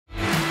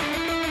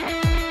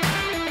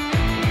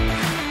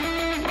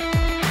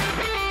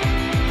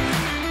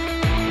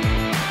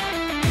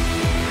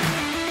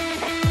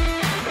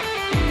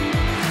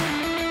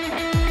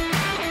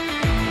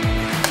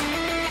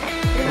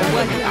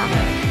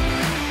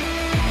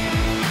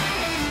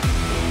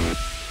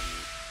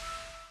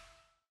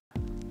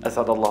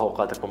أسعد الله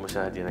أوقاتكم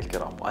مشاهدينا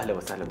الكرام، وأهلا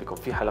وسهلا بكم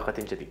في حلقة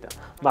جديدة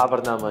مع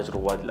برنامج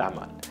رواد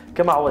الأعمال.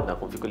 كما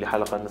عودناكم في كل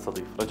حلقة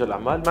نستضيف رجل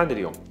أعمال. معنا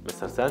اليوم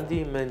مستر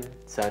ساندي من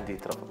Sandy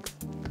Travels.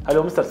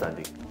 Hello Mr.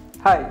 Sandy.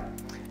 Hi.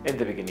 In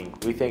the beginning,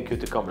 we thank you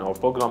to come in our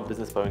program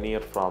Business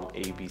Pioneer from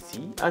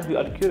ABC, and we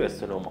are curious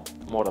to know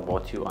more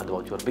about you and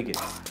about your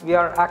beginnings. We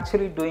are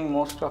actually doing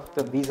most of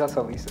the visa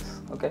services.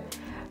 Okay,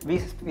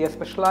 we are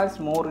specialized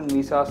more in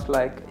visas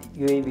like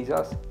UAE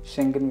visas,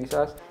 Schengen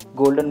visas,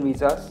 Golden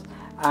visas,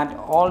 and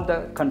all the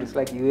countries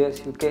like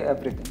US, UK,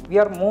 everything. We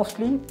are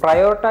mostly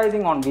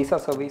prioritizing on visa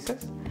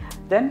services,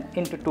 then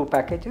into two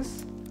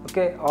packages.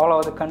 Okay, all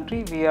over the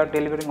country we are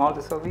delivering all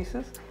the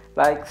services,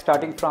 like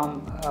starting from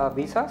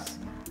visas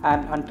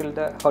and until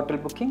the hotel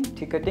booking,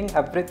 ticketing,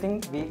 everything.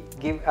 We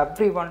give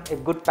everyone a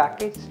good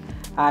package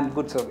and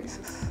good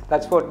services.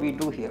 That's what we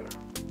do here.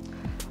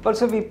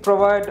 Also, we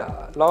provide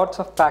lots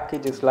of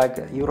packages like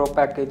Euro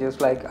packages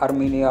like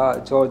Armenia,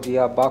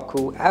 Georgia,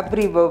 Baku.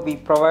 Everywhere we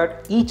provide,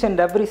 each and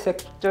every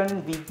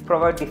section we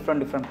provide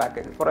different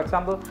packages. For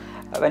example,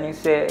 when you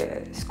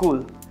say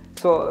school,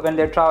 so when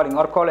they're traveling,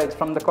 or college,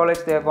 from the college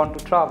they want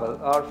to travel,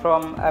 or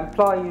from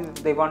employees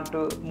they want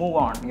to move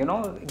on, you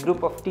know, a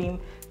group of team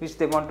which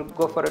they want to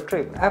go for a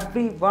trip.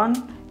 Everyone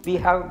we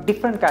have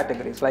different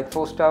categories like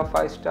 4-star,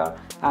 5-star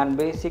and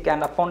basic,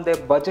 and upon their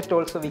budget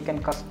also we can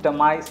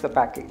customize the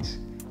package.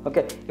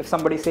 Okay, if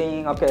somebody is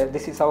saying, okay,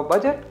 this is our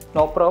budget,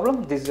 no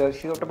problem, this is a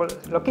suitable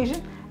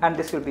location and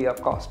this will be your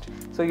cost.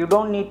 So you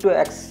don't need to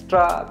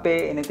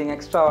pay anything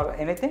extra or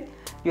anything.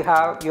 You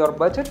have your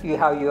budget, you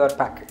have your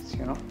package,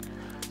 you know.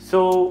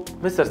 So,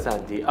 Mr.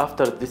 Sandy,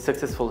 after this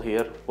successful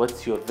here,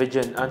 what's your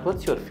vision and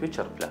what's your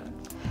future plan?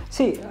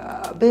 See,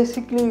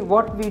 basically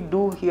what we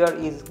do here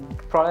is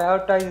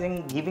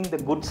prioritizing giving the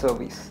good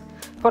service.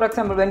 For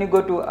example, when you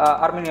go to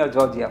Armenia or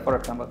Georgia, for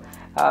example,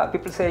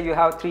 people say you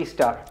have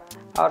 3-star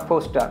or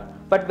 4-star.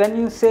 But when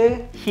you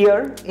say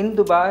here in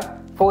Dubai,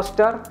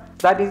 4-star,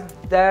 that is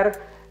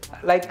there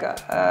like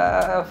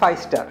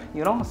 5-star,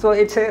 you know. So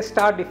it's a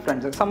star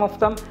difference. Some of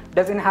them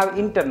doesn't have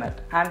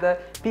internet and the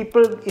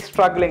people is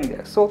struggling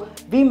there. So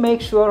we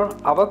make sure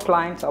our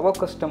clients, our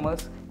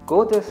customers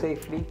go there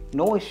safely,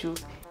 no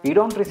issues. We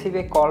don't receive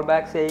a call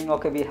back saying,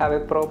 okay, we have a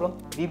problem.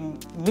 We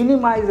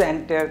minimize the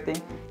entire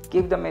thing,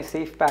 give them a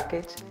safe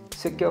package,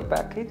 secure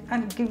package,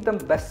 and give them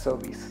best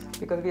service,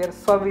 because we are a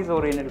service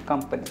oriented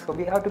company. So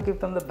we have to give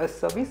them the best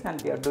service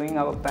and we are doing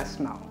our best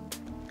now.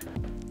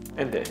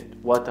 In the end,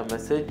 what a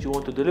message you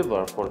want to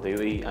deliver for the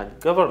UAE and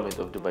government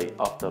of Dubai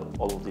after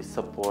all of this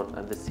support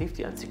and the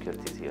safety and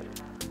security here?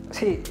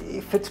 See,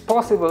 if it's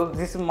possible,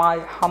 this is my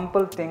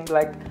humble thing,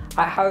 like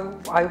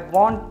I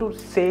want to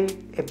say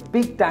a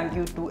big thank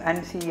you to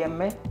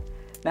NCMA,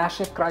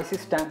 National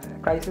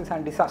Crisis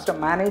and Disaster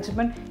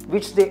Management,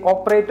 which they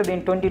operated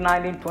in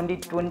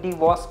 2019-2020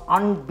 was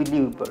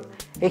unbelievable.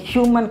 A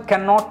human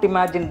cannot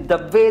imagine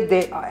the way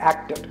they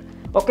acted.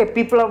 Okay,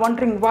 people are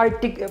wondering why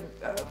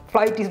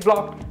flight is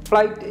blocked,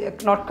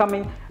 flight not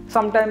coming.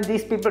 Sometimes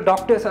these people,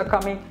 doctors are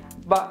coming,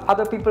 but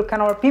other people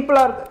cannot. People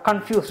are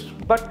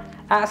confused. But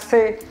as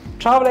a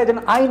travel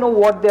agent, I know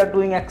what they are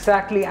doing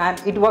exactly, and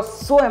it was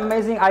so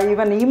amazing. I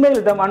even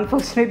emailed them.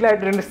 Unfortunately, I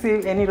didn't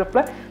receive any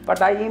reply,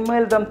 but I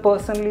emailed them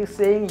personally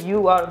saying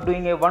you are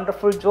doing a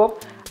wonderful job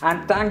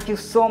and thank you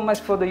so much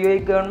for the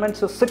UAE government.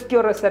 So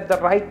secure us at the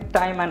right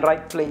time and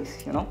right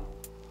place, you know.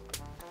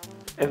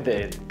 In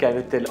the end, can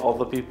you tell all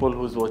the people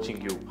who's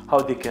watching you how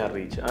they can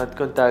reach and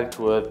contact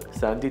with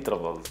Sandy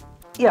Travels?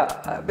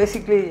 Yeah,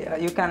 basically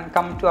you can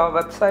come to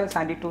our website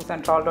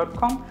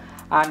sandy2central.com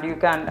and you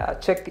can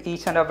check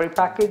each and every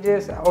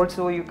packages.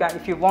 Also, you can,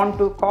 if you want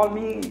to call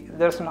me,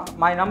 there's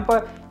my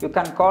number. You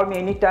can call me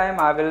anytime.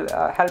 I will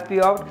help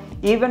you out.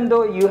 Even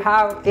though you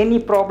have any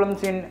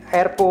problems in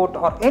airport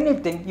or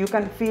anything, you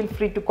can feel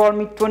free to call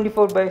me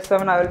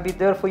 24/7. I will be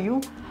there for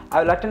you.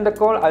 I will attend the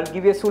call. I will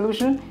give you a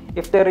solution.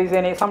 If there is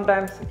any,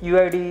 sometimes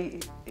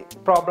UID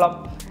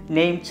problem,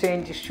 name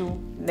change issue,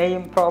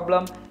 name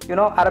problem, you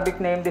know, Arabic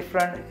name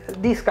different,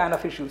 these kind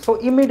of issues. So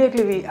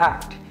immediately we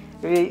act.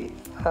 We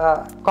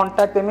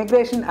contact the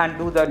immigration and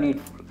do the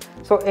needful.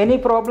 So any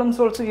problems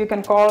also, you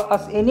can call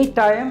us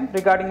anytime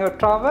regarding your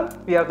travel.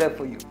 We are there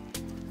for you.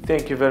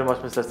 Thank you very much,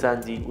 Mr.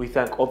 Sandy. We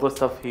thank all the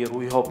staff here.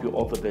 We hope you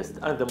all the best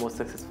and the most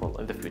successful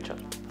in the future.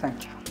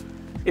 Thank you.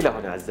 إلى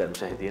هنا أعزائي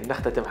المشاهدين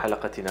نختتم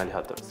حلقتنا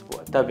لهذا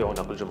الأسبوع.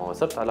 تابعونا كل جمعة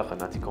وسبت على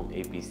قناتكم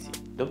ABC.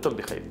 دمتم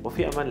بخير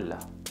وفي أمان الله.